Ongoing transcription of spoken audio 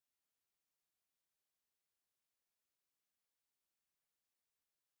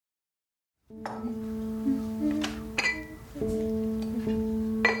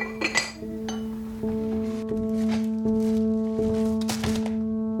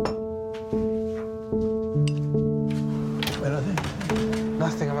Where are they?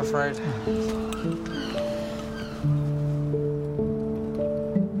 Nothing, I'm afraid.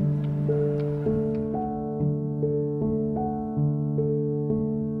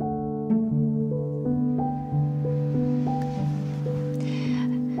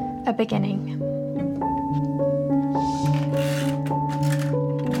 A beginning.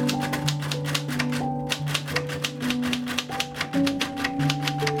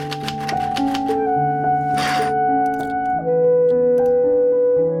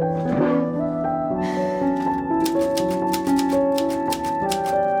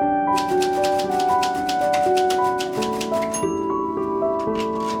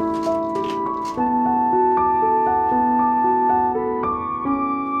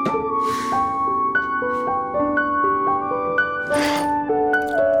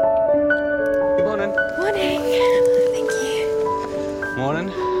 Morning. Morning. Thank you. Morning.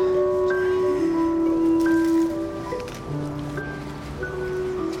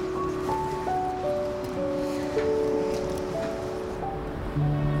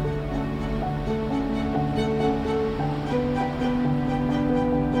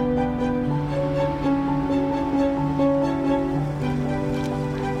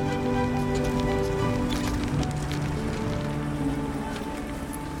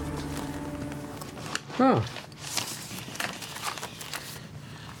 Oh.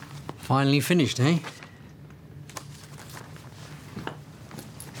 Finally finished, eh?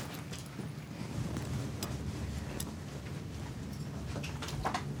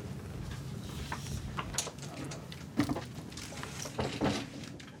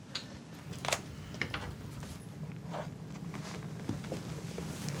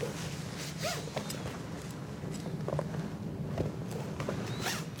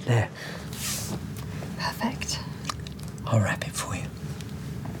 There. Perfect. I'll wrap it for you.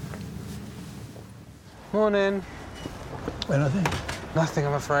 Morning. Where are they? Nothing,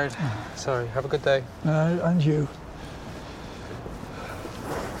 I'm afraid. Sorry, have a good day. And you.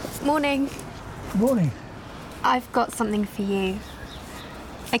 Morning. Morning. I've got something for you.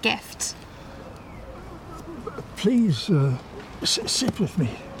 A gift. Please, sit with me.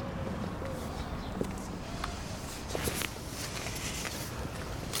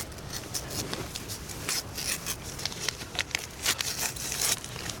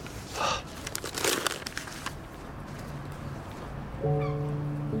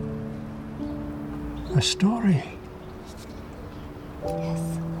 A story.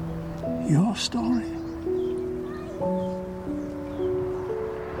 Yes. Your story.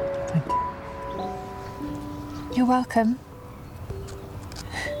 Thank you. You're welcome.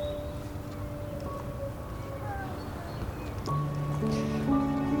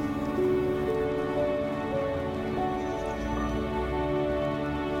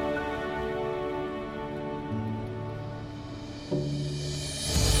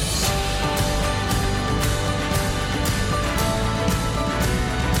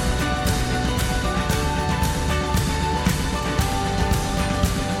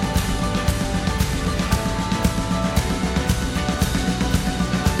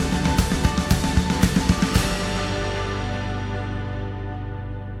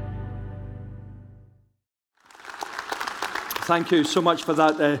 Thank you so much for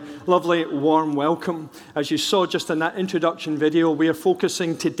that lovely, warm welcome. As you saw just in that introduction video, we are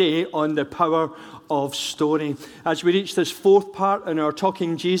focusing today on the power of story. As we reach this fourth part in our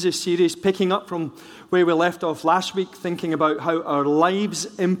Talking Jesus series, picking up from where we left off last week, thinking about how our lives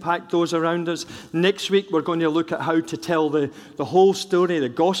impact those around us. Next week, we're going to look at how to tell the whole story, the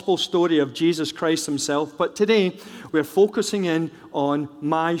gospel story of Jesus Christ himself. But today, we're focusing in on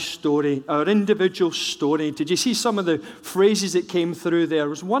my story, our individual story. Did you see some of the phrases that came through there? It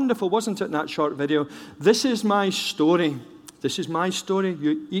was wonderful, wasn't it, in that short video? This is my story. This is my story.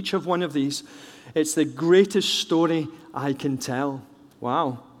 You each have one of these. It's the greatest story I can tell.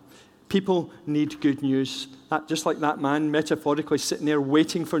 Wow. People need good news. Just like that man metaphorically sitting there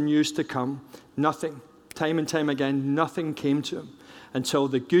waiting for news to come. Nothing. Time and time again, nothing came to him until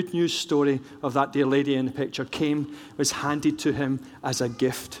the good news story of that dear lady in the picture was handed to him as a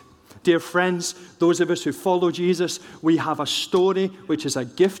gift. Dear friends, those of us who follow Jesus, we have a story which is a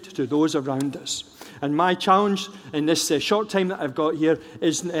gift to those around us. And my challenge in this short time that I've got here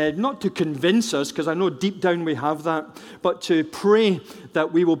is not to convince us, because I know deep down we have that, but to pray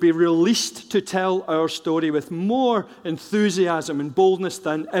that we will be released to tell our story with more enthusiasm and boldness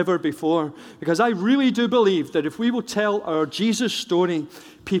than ever before. Because I really do believe that if we will tell our Jesus story,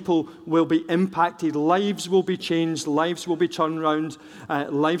 people will be impacted, lives will be changed, lives will be turned around,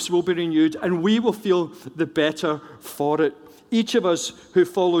 lives will be renewed, and we will feel the better for it. Each of us who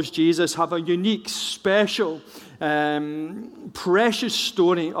follows Jesus have a unique, special, precious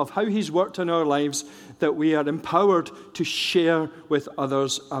story of how he's worked in our lives that we are empowered to share with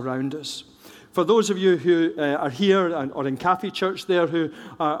others around us. For those of you who are here or in Cafe Church there who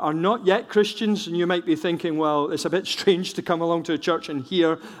are not yet Christians, and you might be thinking, well, it's a bit strange to come along to a church and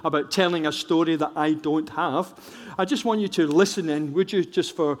hear about telling a story that I don't have. I just want you to listen in, would you,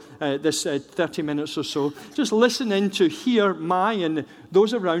 just for this 30 minutes or so. Just listen in to hear my and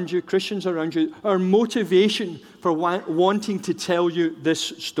those around you, Christians around you, our motivation for wanting to tell you this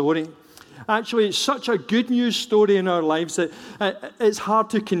story. Actually, it's such a good news story in our lives that it's hard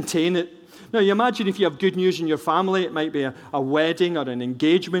to contain it. Now, you imagine if you have good news in your family, it might be a wedding or an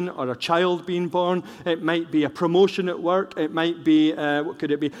engagement or a child being born. It might be a promotion at work. It might be, what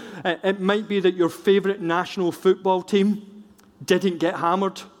could it be? It might be that your favorite national football team didn't get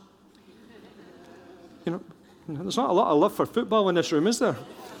hammered. You know, there's not a lot of love for football in this room, is there?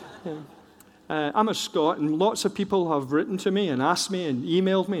 Yeah. I'm a Scot, and lots of people have written to me and asked me and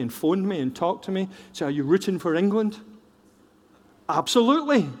emailed me and phoned me and talked to me. So, are you rooting for England?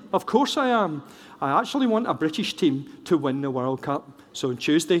 Absolutely. Of course I am. I actually want a British team to win the World Cup. So on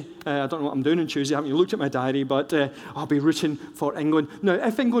Tuesday, I don't know what I'm doing on Tuesday. I haven't looked at my diary, but I'll be rooting for England. Now,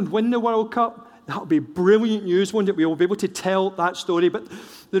 if England win the World Cup, that'll be brilliant news, won't it? We will be able to tell that story. But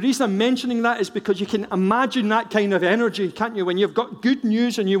the reason I'm mentioning that is because you can imagine that kind of energy, can't you? When you've got good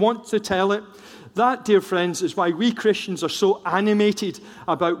news and you want to tell it. That, dear friends, is why we Christians are so animated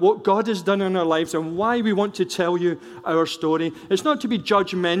about what God has done in our lives and why we want to tell you our story. It's not to be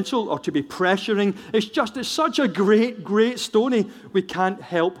judgmental or to be pressuring. It's such a great, great story. We can't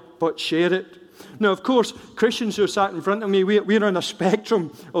help but share it. Now, of course, Christians who are sat in front of me, we're on a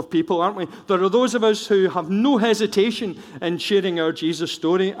spectrum of people, aren't we? There are those of us who have no hesitation in sharing our Jesus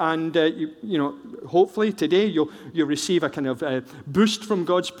story, and hopefully today you'll receive a kind of boost from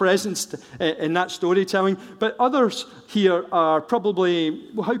God's presence in that storytelling. But others here are probably,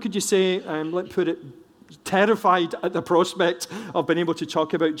 well, how could you say, let's put it, terrified at the prospect of being able to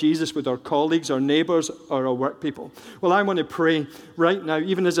talk about Jesus with our colleagues, our neighbours, or our work people. Well, I want to pray right now,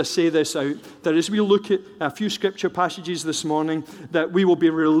 even as I say this out, that as we look at a few scripture passages this morning, that we will be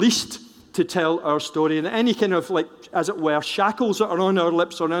released to tell our story. And any kind of, like, as it were, shackles that are on our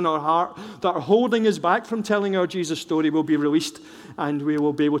lips or in our heart that are holding us back from telling our Jesus story will be released, and we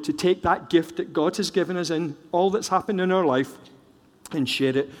will be able to take that gift that God has given us in all that's happened in our life and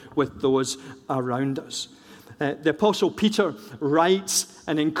share it with those around us. The Apostle Peter writes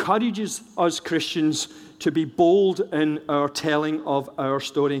and encourages us Christians to be bold in our telling of our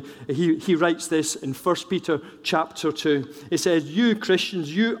story. He writes this in 1 Peter chapter 2. He says, "You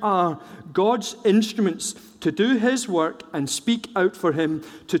Christians, you are God's instruments to do his work and speak out for him,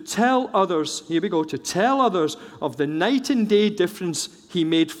 to tell others," here we go, "to tell others of the night and day difference he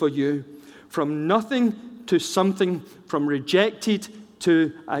made for you. From nothing to something, from rejected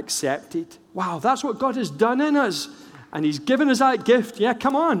to accepted." Wow, that's what God has done in us. And he's given us that gift. Yeah,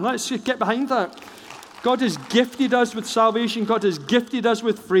 come on, let's just get behind that. God has gifted us with salvation. God has gifted us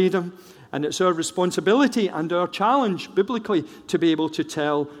with freedom. And it's our responsibility and our challenge, biblically, to be able to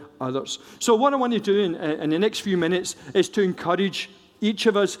tell others. So what I want to do in the next few minutes is to encourage each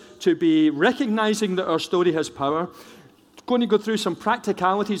of us to be recognizing that our story has power. Going to go through some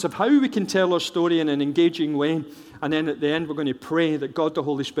practicalities of how we can tell our story in an engaging way. And then at the end, we're going to pray that God the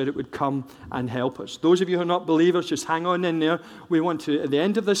Holy Spirit would come and help us. Those of you who are not believers, just hang on in there. We want to, at the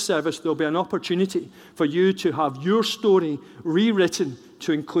end of this service, there'll be an opportunity for you to have your story rewritten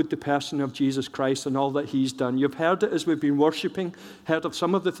to include the person of Jesus Christ and all that he's done. You've heard it as we've been worshiping, heard of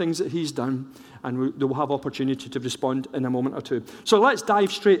some of the things that he's done, and we'll have opportunity to respond in a moment or two. So let's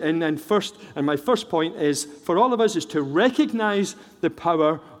dive straight in. And my first point is, for all of us, is to recognize the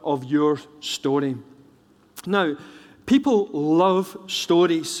power of your story. Now, people love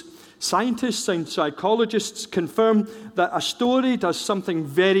stories. Scientists and psychologists confirm that a story does something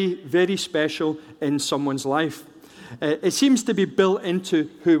very, very special in someone's life. It seems to be built into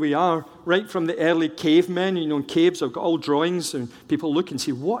who we are, right from the early cavemen. You know, in caves, have got all drawings, and people look and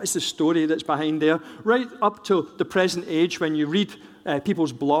see, what is the story that's behind there? Right up to the present age, when you read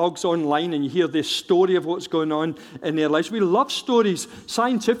people's blogs online and you hear the story of what's going on in their lives. We love stories.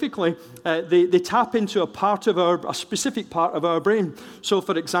 Scientifically, they tap into a specific part of our brain. So,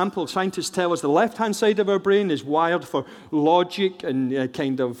 for example, scientists tell us the left-hand side of our brain is wired for logic and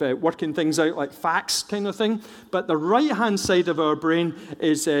working things out like facts kind of thing. But the right-hand side of our brain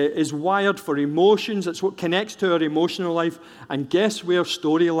is wired for emotions. It's what connects to our emotional life. And guess where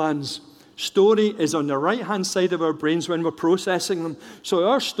story lands? Story is on the right-hand side of our brains when we're processing them. So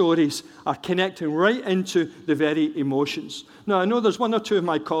our stories are connecting right into the very emotions. Now, I know there's one or two of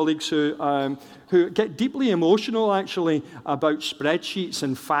my colleagues who get deeply emotional, actually, about spreadsheets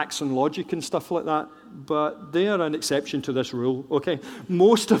and facts and logic and stuff like that. But they are an exception to this rule, okay?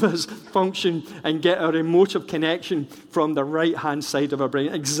 Most of us function and get our emotive connection from the right-hand side of our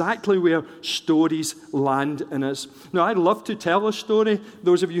brain, exactly where stories land in us. Now, I love to tell a story.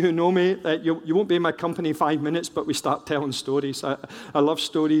 Those of you who know me, you won't be in my company 5 minutes, but we start telling stories. I love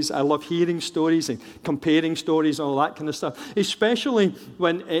stories. I love hearing stories and comparing stories and all that kind of stuff, especially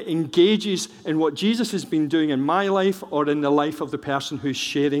when it engages in what Jesus has been doing in my life or in the life of the person who's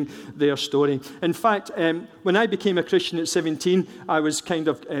sharing their story. In fact, when I became a Christian at 17, I was kind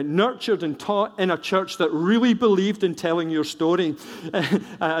of nurtured and taught in a church that really believed in telling your story.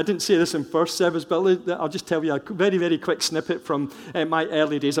 I didn't say this in first service, but I'll just tell you a very, very quick snippet from my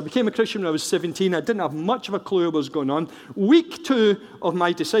early days. I became a Christian when I was 17. I didn't have much of a clue what was going on. Week 2 of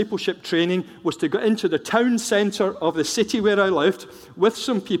my discipleship training was to go into the town centre of the city where I lived with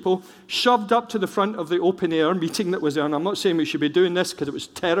some people, shoved up to the front of the open air meeting that was there. And I'm not saying we should be doing this because it was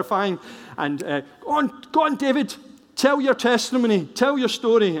terrifying. And go on, David, tell your testimony, tell your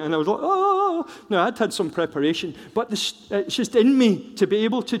story. And I was like, oh, no, I'd had some preparation. But it's just in me to be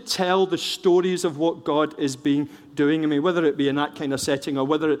able to tell the stories of what God is doing in me, whether it be in that kind of setting or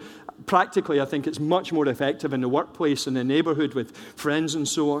whether practically, I think it's much more effective in the workplace, in the neighborhood with friends and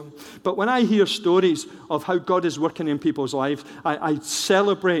so on. But when I hear stories of how God is working in people's lives, I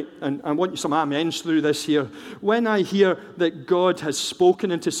celebrate, and I want some amens through this here. When I hear that God has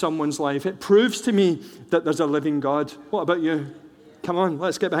spoken into someone's life, it proves to me that there's a living God. What about you? Come on,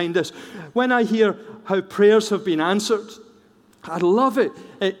 let's get behind this. When I hear how prayers have been answered, I love it.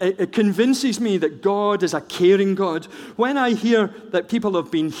 It convinces me that God is a caring God. When I hear that people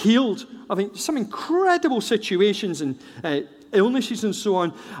have been healed, I mean, some incredible situations and illnesses and so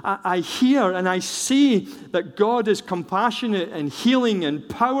on, I hear and I see that God is compassionate and healing and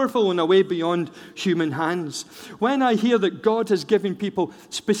powerful in a way beyond human hands. When I hear that God has given people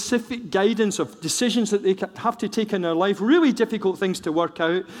specific guidance of decisions that they have to take in their life, really difficult things to work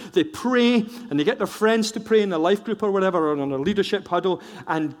out, they pray and they get their friends to pray in a life group or whatever, or on a leadership huddle,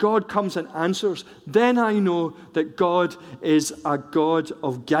 and God comes and answers, then I know that God is a God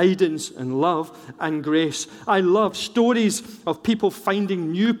of guidance and love and grace. I love stories of people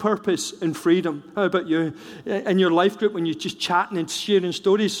finding new purpose and freedom. How about you? In your life group, when you're just chatting and sharing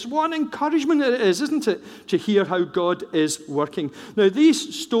stories, what an encouragement it is, isn't it, to hear how God is working. Now,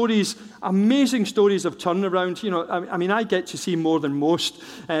 these stories, amazing stories of turnaround, I mean, I get to see more than most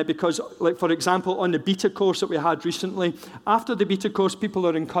because, like, for example, on the beta course that we had recently, after the beta course, people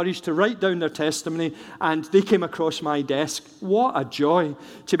are encouraged to write down their testimony, and they came across my desk. What a joy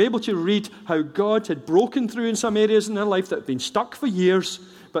to be able to read how God had broken through in some areas in their life that had been stuck for years,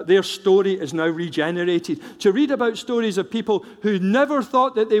 but their story is now regenerated. To read about stories of people who never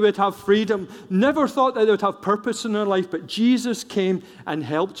thought that they would have freedom, never thought that they would have purpose in their life, but Jesus came and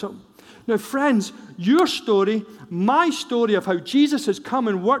helped them. Now, friends, your story, my story of how Jesus has come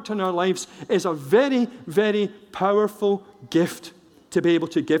and worked in our lives is a very, very powerful gift to be able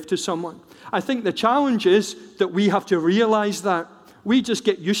to give to someone. I think the challenge is that we have to realize that. We just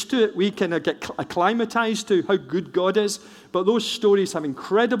get used to it. We kind of get acclimatized to how good God is. But those stories have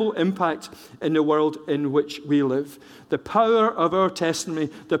incredible impact in the world in which we live. The power of our testimony,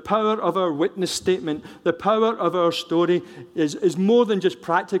 the power of our witness statement, the power of our story is more than just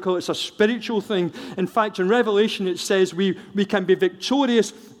practical. It's a spiritual thing. In fact, in Revelation it says we can be victorious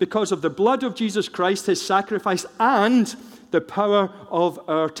because of the blood of Jesus Christ, his sacrifice, and the power of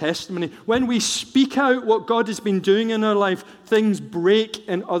our testimony. When we speak out what God has been doing in our life, things break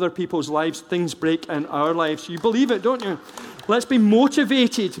in other people's lives. Things break in our lives. You believe it, don't you? Let's be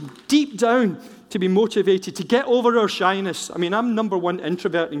motivated, deep down, to be motivated, to get over our shyness. I mean, I'm number one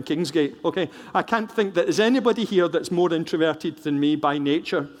introvert in Kingsgate, okay? I can't think that there's anybody here that's more introverted than me by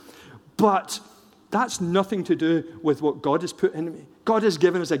nature. But That's nothing to do with what God has put in me. God has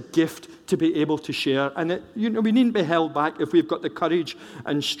given us a gift to be able to share. And we needn't be held back if we've got the courage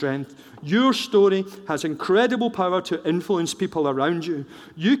and strength. Your story has incredible power to influence people around you.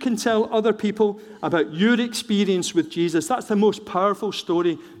 You can tell other people about your experience with Jesus. That's the most powerful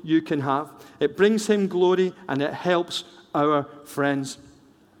story you can have. It brings him glory and it helps our friends.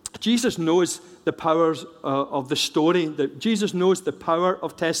 Jesus knows the powers of the story. That Jesus knows the power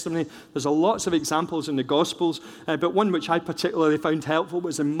of testimony. There's lots of examples in the Gospels, but one which I particularly found helpful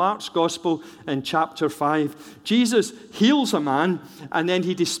was in Mark's Gospel in chapter 5. Jesus heals a man, and then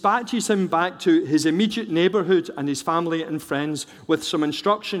he dispatches him back to his immediate neighborhood and his family and friends with some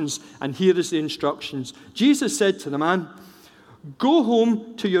instructions, and here is the instructions. Jesus said to the man, "Go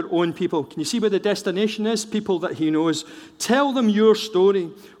home to your own people." Can you see where the destination is? People that he knows. "Tell them your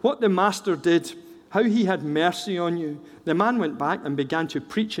story, what the master did, how he had mercy on you." The man went back and began to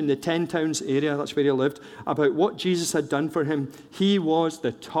preach in the 10 towns area, that's where he lived, about what Jesus had done for him. He was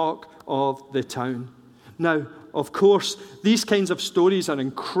the talk of the town. Now, of course, these kinds of stories are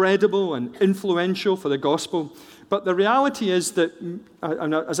incredible and influential for the gospel. But the reality is that,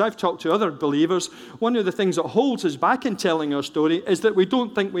 as I've talked to other believers, one of the things that holds us back in telling our story is that we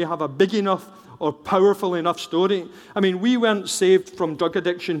don't think we have a big enough or powerful enough story. I mean, we weren't saved from drug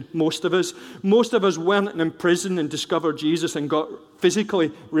addiction, most of us. Most of us weren't in prison and discovered Jesus and got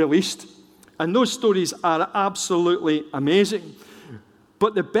physically released. And those stories are absolutely amazing.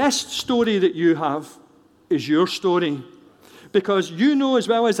 But the best story that you have is your story. Because you know as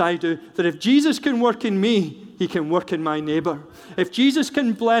well as I do that if Jesus can work in me, he can work in my neighbor. If Jesus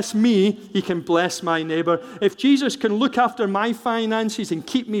can bless me, he can bless my neighbor. If Jesus can look after my finances and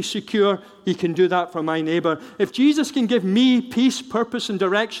keep me secure, he can do that for my neighbor. If Jesus can give me peace, purpose, and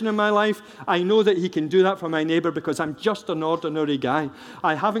direction in my life, I know that he can do that for my neighbor because I'm just an ordinary guy.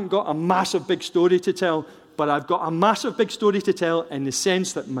 I haven't got a massive big story to tell, but I've got a massive big story to tell in the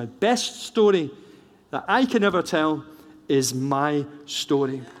sense that my best story that I can ever tell is my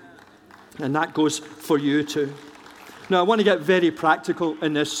story. And that goes for you too. Now, I want to get very practical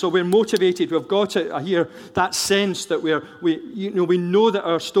in this. So we're motivated. We've got to hear that sense that we know that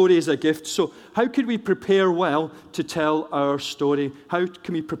our story is a gift. So how could we prepare well to tell our story? How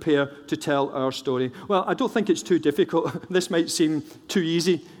can we prepare to tell our story? Well, I don't think it's too difficult. This might seem too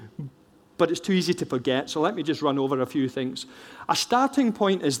easy, but it's too easy to forget. So let me just run over a few things. A starting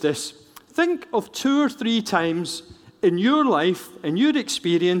point is this. Think of 2 or 3 times in your life, in your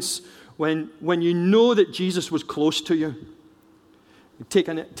experience, when you know that Jesus was close to you. Take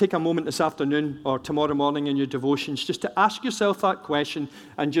a moment this afternoon or tomorrow morning in your devotions just to ask yourself that question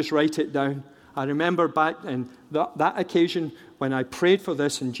and just write it down. I remember back in that occasion when I prayed for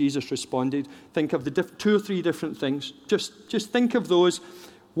this and Jesus responded. Think of the 2 or 3 different things. Just think of those.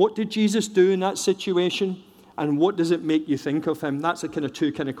 What did Jesus do in that situation? And what does it make you think of him? That's the kind of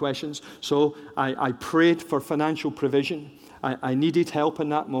 2 questions. So I prayed for financial provision. I needed help in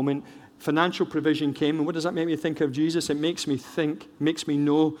that moment. Financial provision came, and what does that make me think of Jesus? It makes me think, makes me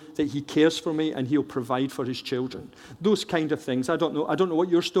know that he cares for me and he'll provide for his children. Those kind of things. I don't know what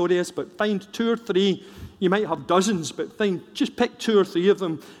your story is, but find 2 or 3. You might have dozens, but just pick 2 or 3 of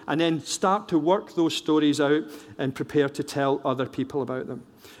them and then start to work those stories out and prepare to tell other people about them.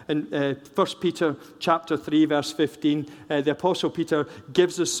 In 1 Peter chapter 3, verse 15, the Apostle Peter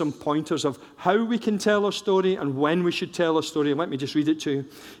gives us some pointers of how we can tell our story and when we should tell our story. And let me just read it to you.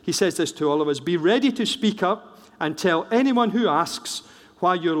 He says this to all of us: "Be ready to speak up and tell anyone who asks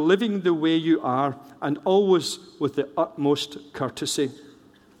why you're living the way you are, and always with the utmost courtesy."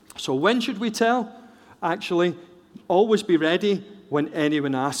 So when should we tell? Actually, always be ready when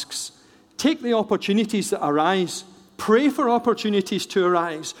anyone asks. Take the opportunities that arise. Pray for opportunities to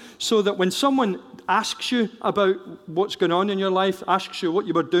arise so that when someone asks you about what's going on in your life, asks you what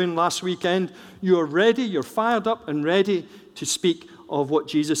you were doing last weekend, you're ready, you're fired up and ready to speak of what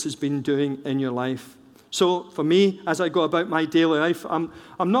Jesus has been doing in your life. So for me, as I go about my daily life, I'm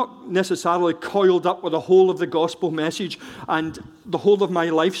not necessarily coiled up with the whole of the gospel message and the whole of my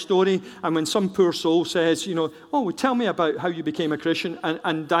life story. And when some poor soul says, "Oh, tell me about how you became a Christian,"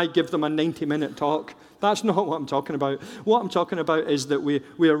 and I give them a 90-minute talk, that's not what I'm talking about. What I'm talking about is that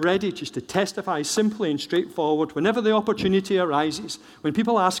we are ready just to testify simply and straightforward whenever the opportunity arises. When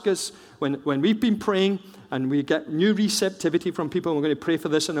people ask us, when we've been praying and we get new receptivity from people, and we're going to pray for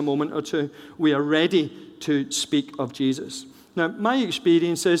this in a moment or two, we are ready to speak of Jesus. Now, my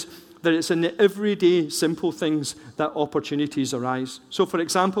experience is that it's in the everyday simple things that opportunities arise. So, for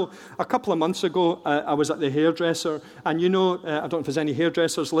example, a couple of months ago, I was at the hairdresser, and I don't know if there's any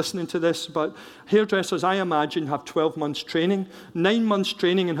hairdressers listening to this, but hairdressers, I imagine, have 12 months training, 9 months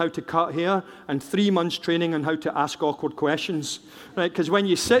training on how to cut hair, and 3 months training on how to ask awkward questions, right? Because when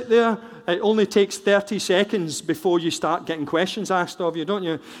you sit there, it only takes 30 seconds before you start getting questions asked of you, don't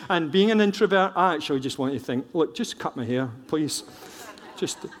you? And being an introvert, I actually just want you to think, look, just cut my hair, please.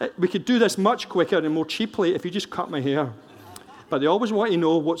 We could do this much quicker and more cheaply if you just cut my hair. But they always want to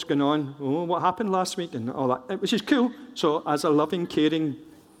know what's going on. Oh, what happened last week and all that, which is cool. So as a loving, caring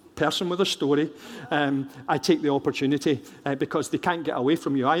person with a story, I take the opportunity because they can't get away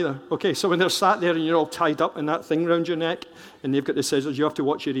from you either. Okay, so when they're sat there and you're all tied up in that thing around your neck and they've got the scissors, you have to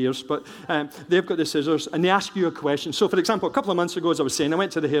watch your ears, but they've got the scissors and they ask you a question. So, for example, a couple of months ago, as I was saying, I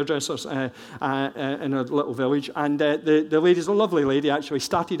went to the hairdressers in a little village, and the lady's a lovely lady, actually,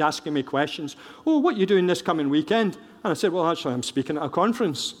 started asking me questions. Oh, what are you doing this coming weekend? And I said, well, actually, I'm speaking at a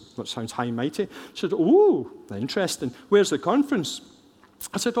conference. That sounds high and mighty. She said, oh, interesting. Where's the conference?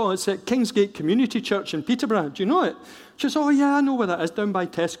 I said, oh, it's at Kingsgate Community Church in Peterborough. Do you know it? She says, oh, yeah, I know where that is, down by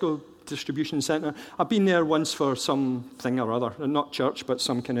Tesco Distribution Centre. I've been there once for something or other, not church, but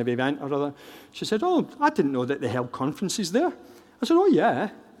some kind of event or other. She said, oh, I didn't know that they held conferences there. I said, oh,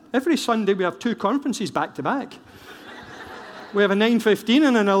 yeah. Every Sunday we have 2 conferences back to back. We have a 9:15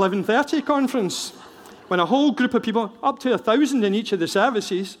 and an 11:30 conference. When a whole group of people, up to 1,000 in each of the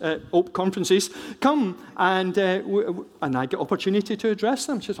services, conferences, come and I get opportunity to address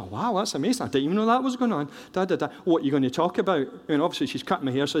them. She says, oh, wow, that's amazing. I didn't even know that was going on. What are you going to talk about? I mean, obviously, she's cutting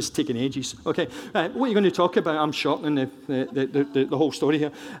my hair, so it's taking ages. Okay, what are you going to talk about? I'm shortening the whole story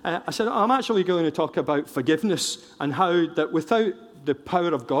here. I said, I'm actually going to talk about forgiveness and how that without the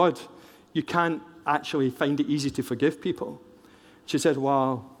power of God, you can't actually find it easy to forgive people. She said,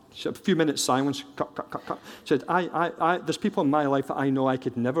 wow. She had a few minutes silence, cut. She said, there's people in my life that I know I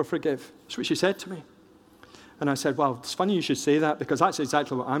could never forgive. That's what she said to me. And I said, well, it's funny you should say that because that's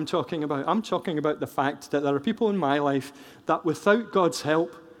exactly what I'm talking about. I'm talking about the fact that there are people in my life that without God's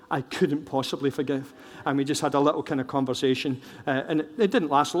help, I couldn't possibly forgive. And we just had a little kind of conversation. And it didn't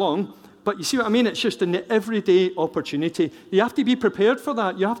last long. But you see what I mean? It's just an everyday opportunity. You have to be prepared for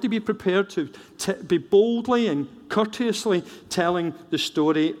that. You have to be prepared to be boldly and courteously telling the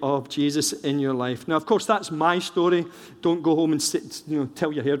story of Jesus in your life. Now, of course, that's my story. Don't go home and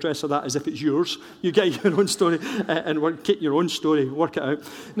tell your hairdresser that as if it's yours. You get your own story and get your own story. Work it out.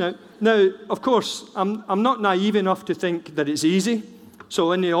 Now, of course, I'm not naive enough to think that it's easy.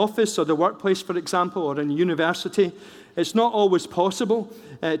 So in the office or the workplace, for example, or in university, it's not always possible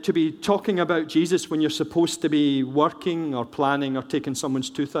to be talking about Jesus when you're supposed to be working or planning or taking someone's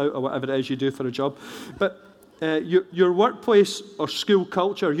tooth out or whatever it is you do for a job. But your workplace or school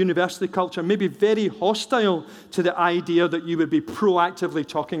culture or university culture may be very hostile to the idea that you would be proactively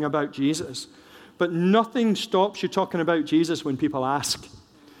talking about Jesus. But nothing stops you talking about Jesus when people ask.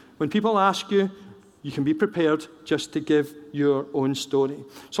 When people ask you, you can be prepared just to give your own story.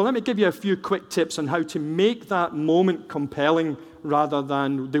 So let me give you a few quick tips on how to make that moment compelling rather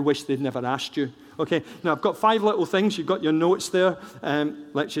than they wish they'd never asked you. Okay, now I've got 5 little things. You've got your notes there.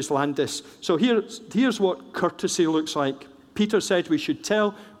 Let's just land this. So here's what courtesy looks like. Peter said we should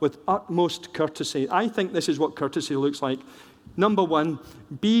tell with utmost courtesy. I think this is what courtesy looks like. Number 1,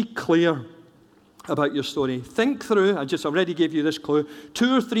 be clear about your story. Think through, I just already gave you this clue,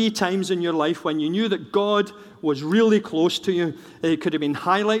 2 or 3 times in your life when you knew that God was really close to you. It could have been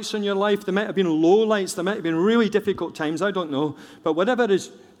highlights in your life. There might have been lowlights. There might have been really difficult times. I don't know. But whatever is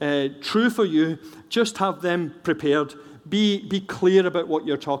true for you, just have them prepared. Be clear about what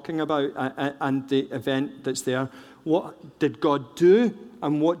you're talking about and the event that's there. What did God do?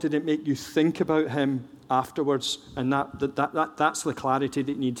 And what did it make you think about him afterwards? And that's the clarity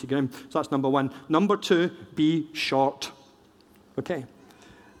that you need to give him. So that's number 1. Number 2, be short. Okay.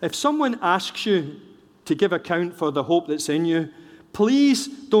 If someone asks you to give account for the hope that's in you, please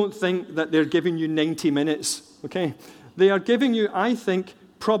don't think that they're giving you 90 minutes. Okay. They are giving you, I think,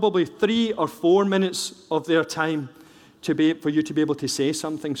 probably 3 or 4 minutes of their time for you to be able to say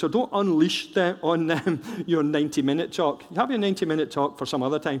something. So don't unleash on them your 90-minute talk. Have your 90-minute talk for some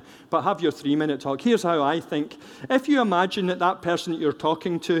other time, but have your 3-minute talk. Here's how I think. If you imagine that person that you're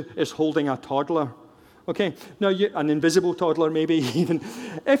talking to is holding a toddler, Okay, now an invisible toddler maybe even.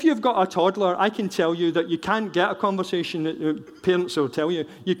 If you've got a toddler, I can tell you that you can't get a conversation, parents will tell you,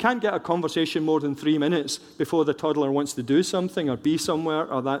 you can't get a conversation more than 3 minutes before the toddler wants to do something or be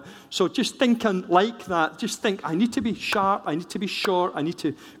somewhere or that. So just thinking like that, just think, I need to be sharp, I need to be short, I need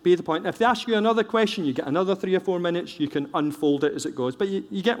to be the point. If they ask you another question, you get another 3 or 4 minutes, you can unfold it as it goes. But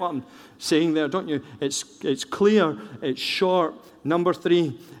you get what I'm saying there, don't you? It's clear, it's short. Number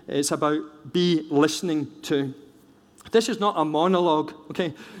 3, it's about be listening to. This is not a monologue,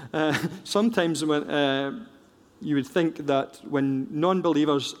 okay? Sometimes when you would think that when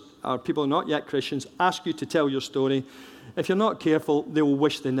non-believers or people not yet Christians ask you to tell your story, if you're not careful, they will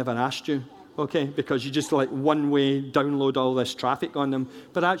wish they never asked you, okay? Because you just like one-way download all this traffic on them.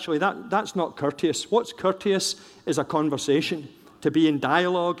 But actually, that's not courteous. What's courteous is a conversation, to be in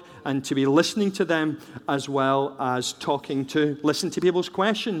dialogue and to be listening to them as well as listen to people's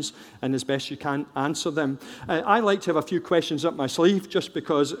questions and as best you can answer them. I like to have a few questions up my sleeve just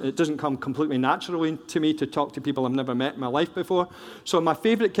because it doesn't come completely naturally to me to talk to people I've never met in my life before. So my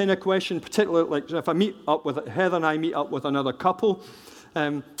favorite kind of question, particularly like if Heather and I meet up with another couple,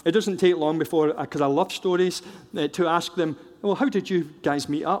 it doesn't take long before, because I love stories, to ask them, well, how did you guys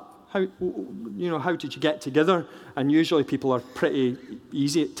meet up? How did you get together? And usually people are pretty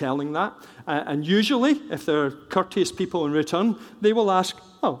easy at telling that. And usually, if they're courteous people in return, they will ask,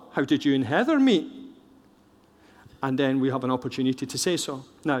 oh, how did you and Heather meet? And then we have an opportunity to say so.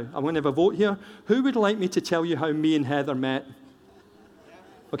 Now, I'm going to have a vote here. Who would like me to tell you how me and Heather met?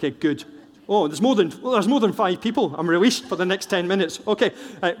 Okay, good. Oh, there's more than 5 people. I'm released for the next 10 minutes. Okay,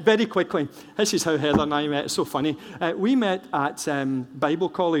 very quickly. This is how Heather and I met. It's so funny. We met at Bible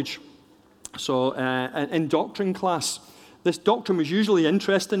college, so in doctrine class. This doctrine was usually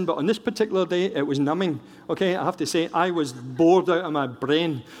interesting, but on this particular day, it was numbing. Okay, I have to say, I was bored out of my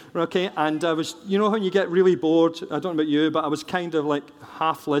brain. Okay, and I was, you know how you get really bored? I don't know about you, but I was kind of like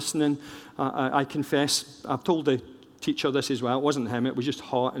half listening. I confess, I've told the teacher this as well. It wasn't him. It was just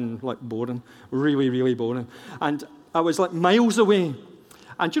hot and like boring, really, really boring. And I was like miles away.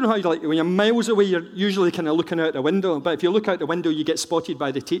 And do you know how when you're miles away, you're usually kind of looking out the window. But if you look out the window, you get spotted by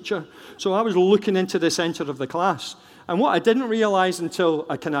the teacher. So I was looking into the center of the class. And what I didn't realize until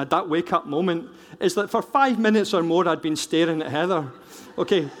I kind of that wake-up moment is that for 5 minutes or more, I'd been staring at Heather.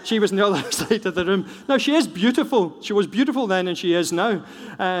 Okay, she was on the other side of the room. Now, she is beautiful. She was beautiful then, and she is now.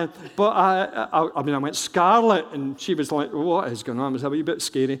 But I went scarlet, and she was like, what is going on? It was a wee bit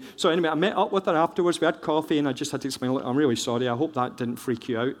scary. So anyway, I met up with her afterwards. We had coffee, and I just had to explain, I'm really sorry. I hope that didn't freak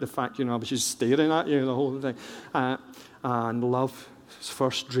you out, the fact, I was just staring at you the whole thing. And love's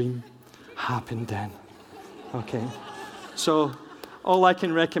first dream happened then. Okay. So all I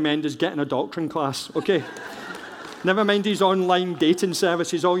can recommend is getting a doctrine class, okay? Never mind these online dating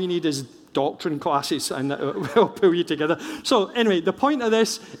services. All you need is doctrine classes, and it will pull you together. So anyway, the point of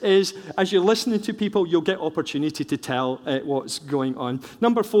this is, as you're listening to people, you'll get opportunity to tell what's going on.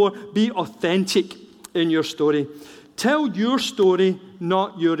 Number 4, be authentic in your story. Tell your story,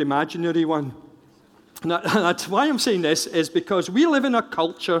 not your imaginary one. Now, that's why I'm saying this, is because we live in a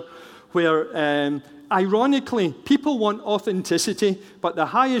culture where ironically, people want authenticity, but the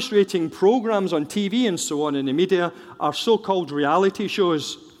highest rating programs on TV and so on in the media are so-called reality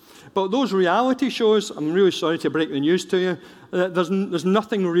shows. But those reality shows, I'm really sorry to break the news to you, there's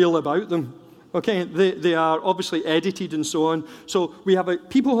nothing real about them. Okay, they are obviously edited and so on. So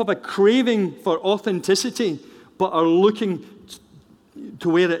people have a craving for authenticity, but are looking to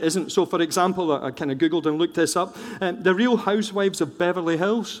where it isn't. So for example, I kind of Googled and looked this up. The Real Housewives of Beverly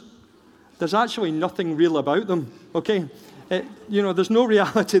Hills. There's actually nothing real about them, okay? There's no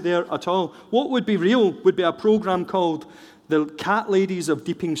reality there at all. What would be real would be a program called The Cat Ladies of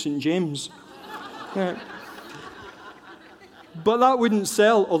Deeping St. James. But that wouldn't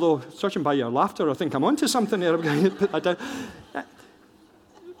sell, although, judging by your laughter, I think I'm onto something there.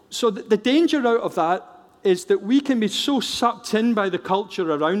 So the danger out of that is that we can be so sucked in by the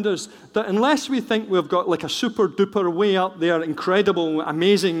culture around us that unless we think we've got like a super duper way up there, incredible,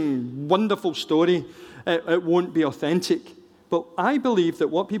 amazing, wonderful story, it won't be authentic. But I believe that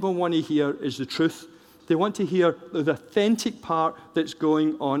what people want to hear is the truth. They want to hear the authentic part that's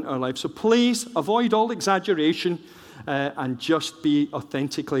going on in our life. So please avoid all exaggeration and just be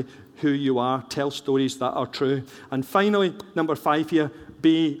authentically who you are. Tell stories that are true. And finally, number 5 here,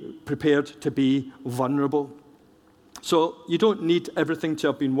 be prepared to be vulnerable. So you don't need everything to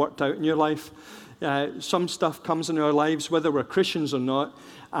have been worked out in your life. Some stuff comes in our lives, whether we're Christians or not,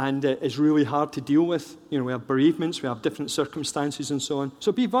 and it's really hard to deal with. We have bereavements, we have different circumstances and so on.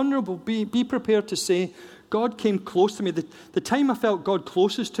 So be vulnerable, be prepared to say, God came close to me. The time I felt God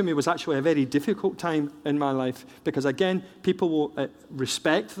closest to me was actually a very difficult time in my life because, again, people will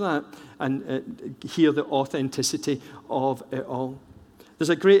respect that and hear the authenticity of it all. There's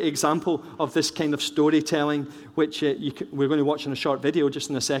a great example of this kind of storytelling, which we're going to watch in a short video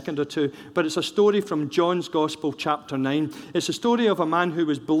just in a second or two. But it's a story from John's Gospel, chapter 9. It's a story of a man who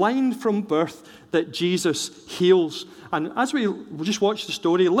was blind from birth that Jesus heals. And as we just watch the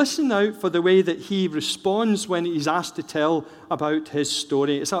story, listen out for the way that he responds when he's asked to tell about his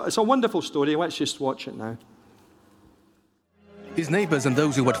story. It's a wonderful story. Let's just watch it now. His neighbors and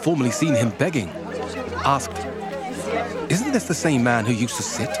those who had formerly seen him begging asked, "Isn't this the same man who used to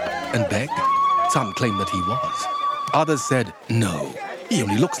sit and beg?" Some claimed that he was. Others said, "No, he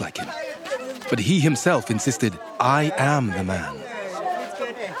only looks like him." But he himself insisted, "I am the man."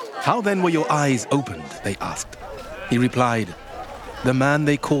 "How then were your eyes opened?" they asked. He replied, "The man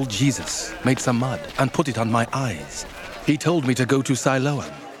they called Jesus made some mud and put it on my eyes. He told me to go to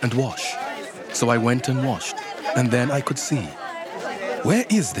Siloam and wash. So I went and washed, and then I could see." "Where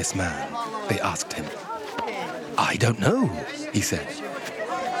is this man?" they asked him. "I don't know," he said.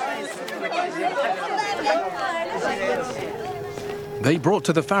 They brought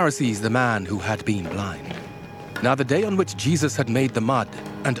to the Pharisees the man who had been blind. Now the day on which Jesus had made the mud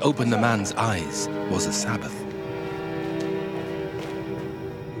and opened the man's eyes was a Sabbath.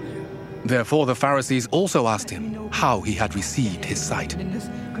 Therefore the Pharisees also asked him how he had received his sight.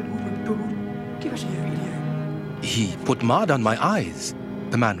 "He put mud on my eyes,"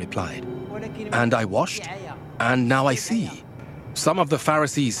 the man replied, "and I washed, and now I see." Some of the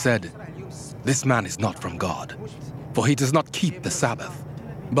Pharisees said, "This man is not from God, for he does not keep the Sabbath."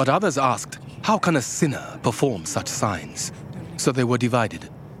 But others asked, "How can a sinner perform such signs?" So they were divided.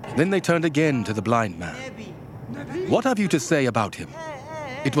 Then they turned again to the blind man. "What have you to say about him?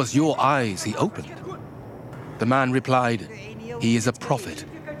 It was your eyes he opened." The man replied, "He is a prophet."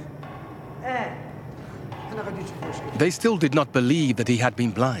 They still did not believe that he had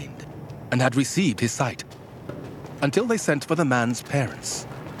been blind and had received his sight, until they sent for the man's parents.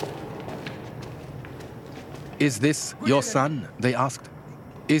 "Is this your son?" they asked.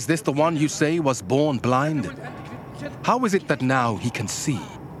 "Is this the one you say was born blind? How is it that now he can see?"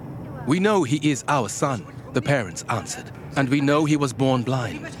 "We know he is our son," the parents answered, "and we know he was born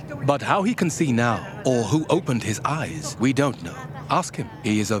blind. But how he can see now, or who opened his eyes, we don't know. Ask him.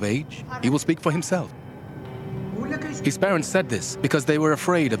 He is of age. He will speak for himself." His parents said this because they were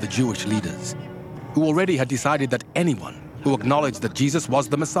afraid of the Jewish leaders, who already had decided that anyone who acknowledged that Jesus was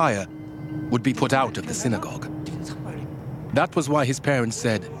the Messiah would be put out of the synagogue. That was why his parents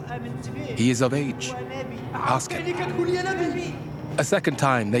said, "He is of age. Ask him." A second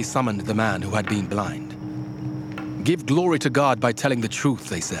time they summoned the man who had been blind. "Give glory to God by telling the truth,"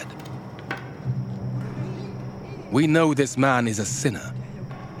 they said. "We know this man is a sinner."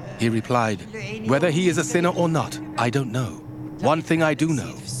 He replied, "Whether he is a sinner or not, I don't know. One thing I do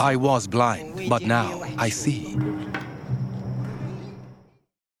know, I was blind, but now I see."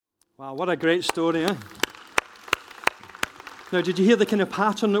 Wow, what a great story, eh? Now, did you hear the kind of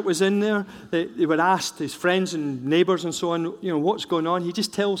pattern that was in there? They were asked, his friends and neighbours and so on, what's going on? He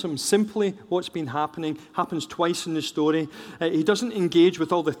just tells them simply what's been happening. Happens twice in the story. He doesn't engage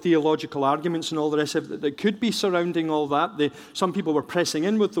with all the theological arguments and all the rest of it that could be surrounding all that. Some people were pressing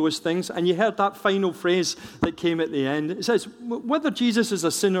in with those things. And you heard that final phrase that came at the end. It says, whether Jesus is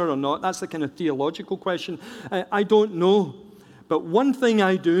a sinner or not, that's the kind of theological question. I don't know. But one thing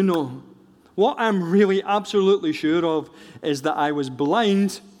I do know, what I'm really absolutely sure of, is that I was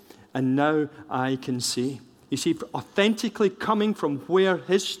blind and now I can see. You see, authentically coming from where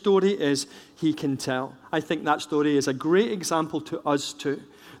his story is, he can tell. I think that story is a great example to us too.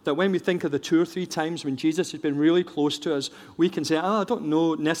 That when we think of the 2 or 3 times when Jesus has been really close to us, we can say, I don't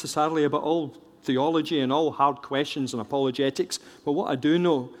know necessarily about all theology and all hard questions and apologetics, but what I do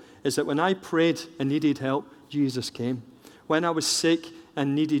know is that when I prayed and needed help, Jesus came. When I was sick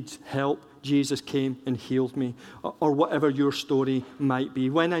and needed help, Jesus came and healed me, or whatever your story might be.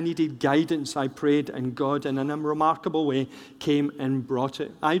 When I needed guidance, I prayed, and God, in a remarkable way, came and brought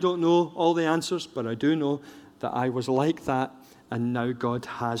it. I don't know all the answers, but I do know that I was like that, and now God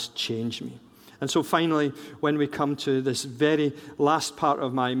has changed me. And so finally, when we come to this very last part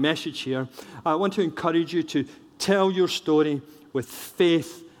of my message here, I want to encourage you to tell your story with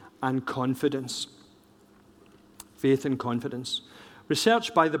faith and confidence. Faith and confidence.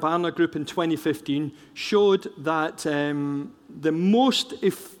 Research by the Barna Group in 2015 showed that the most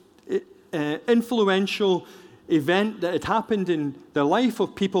influential event that had happened in the life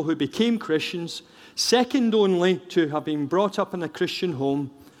of people who became Christians, second only to have been brought up in a Christian home,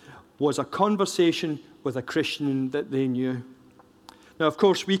 was a conversation with a Christian that they knew. Now, of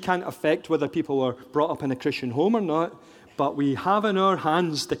course, we can't affect whether people were brought up in a Christian home or not, but we have in our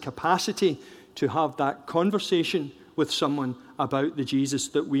hands the capacity to have that conversation with someone about the Jesus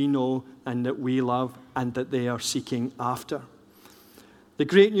that we know and that we love and that they are seeking after. The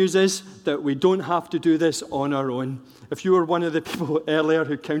great news is that we don't have to do this on our own. If you were one of the people earlier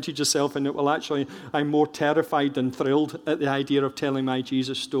who counted yourself in it, well, actually, I'm more terrified than thrilled at the idea of telling my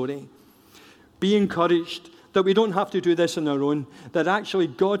Jesus story. Be encouraged that we don't have to do this on our own, that actually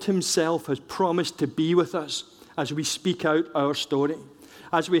God himself has promised to be with us as we speak out our story.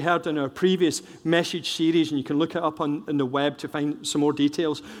 As we heard in our previous message series, and you can look it up on the web to find some more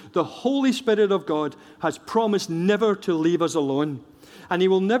details, the Holy Spirit of God has promised never to leave us alone. And he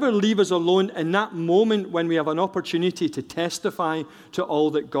will never leave us alone in that moment when we have an opportunity to testify to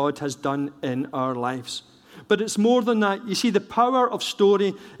all that God has done in our lives. But it's more than that. You see, the power of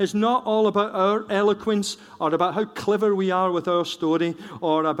story is not all about our eloquence or about how clever we are with our story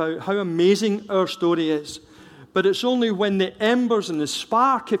or about how amazing our story is. But it's only when the embers and the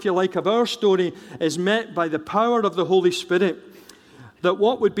spark, if you like, of our story is met by the power of the Holy Spirit that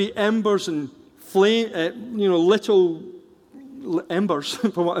what would be embers and flame, little embers,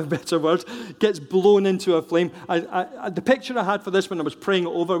 for want of a better word, gets blown into a flame. The picture I had for this when I was praying it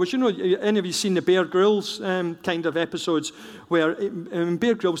over was, any of you seen the Bear Grylls kind of episodes where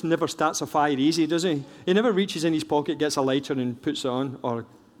Bear Grylls never starts a fire easy, does he? He never reaches in his pocket, gets a lighter and puts it on, or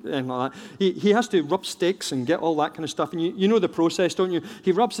anything like that. He has to rub sticks and get all that kind of stuff. And you know the process, don't you?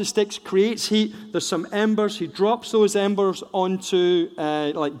 He rubs the sticks, creates heat. There's some embers. He drops those embers onto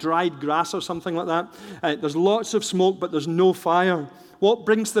like dried grass or something like that. There's lots of smoke, but there's no fire. What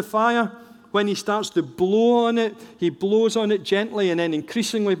brings the fire? When he starts to blow on it, he blows on it gently and then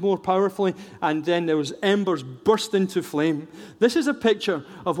increasingly more powerfully, and then those embers burst into flame. This is a picture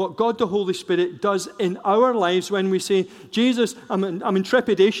of what God the Holy Spirit does in our lives when we say, Jesus, I'm in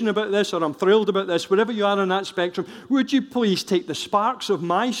trepidation about this, or I'm thrilled about this, wherever you are on that spectrum, would you please take the sparks of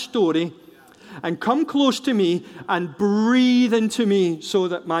my story and come close to me and breathe into me so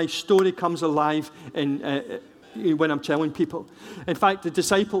that my story comes alive when I'm telling people. In fact, the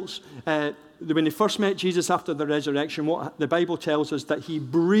disciples, when they first met Jesus after the resurrection, what the Bible tells us that he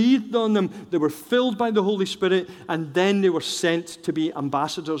breathed on them. They were filled by the Holy Spirit, and then they were sent to be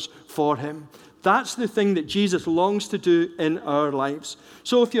ambassadors for him. That's the thing that Jesus longs to do in our lives.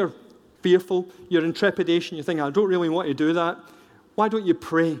 So if you're fearful, you're in trepidation, you think, I don't really want to do that, why don't you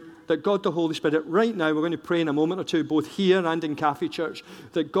pray that God the Holy Spirit, right now, we're going to pray in a moment or two, both here and in Cafe Church,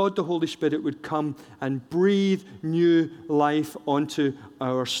 that God the Holy Spirit would come and breathe new life onto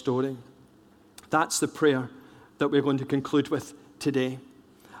our story. That's the prayer that we're going to conclude with today.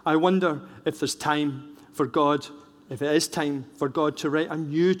 I wonder if there's time for God, if it is time for God to write a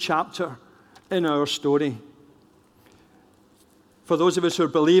new chapter in our story. For those of us who are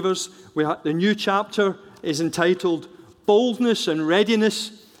believers, the new chapter is entitled Boldness and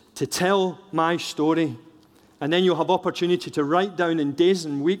Readiness to Tell My Story. And then you'll have opportunity to write down in days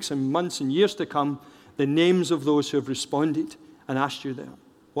and weeks and months and years to come the names of those who have responded and asked you there.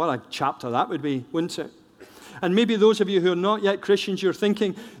 What a chapter that would be, wouldn't it? And maybe those of you who are not yet Christians, you're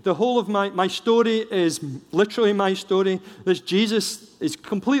thinking, the whole of my story is literally my story. This Jesus is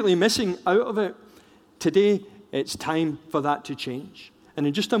completely missing out of it. Today, it's time for that to change. And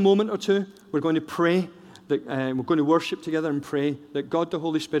in just a moment or two, we're going to pray. We're going to worship together and pray that God the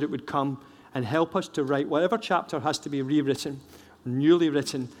Holy Spirit would come and help us to write whatever chapter has to be rewritten, newly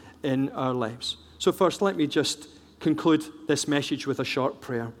written in our lives. So first, let me just conclude this message with a short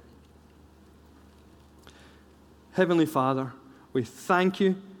prayer. Heavenly Father, we thank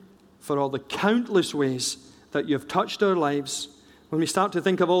you for all the countless ways that you've touched our lives. When we start to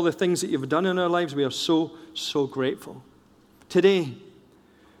think of all the things that you've done in our lives, we are so, so grateful. Today,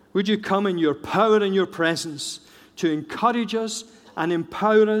 would you come in your power and your presence to encourage us and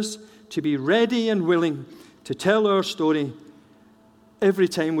empower us to be ready and willing to tell our story every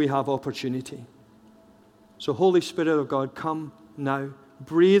time we have opportunity. So Holy Spirit of God, come now.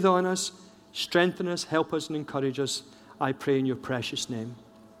 Breathe on us, strengthen us, help us and encourage us. I pray in your precious name.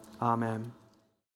 Amen.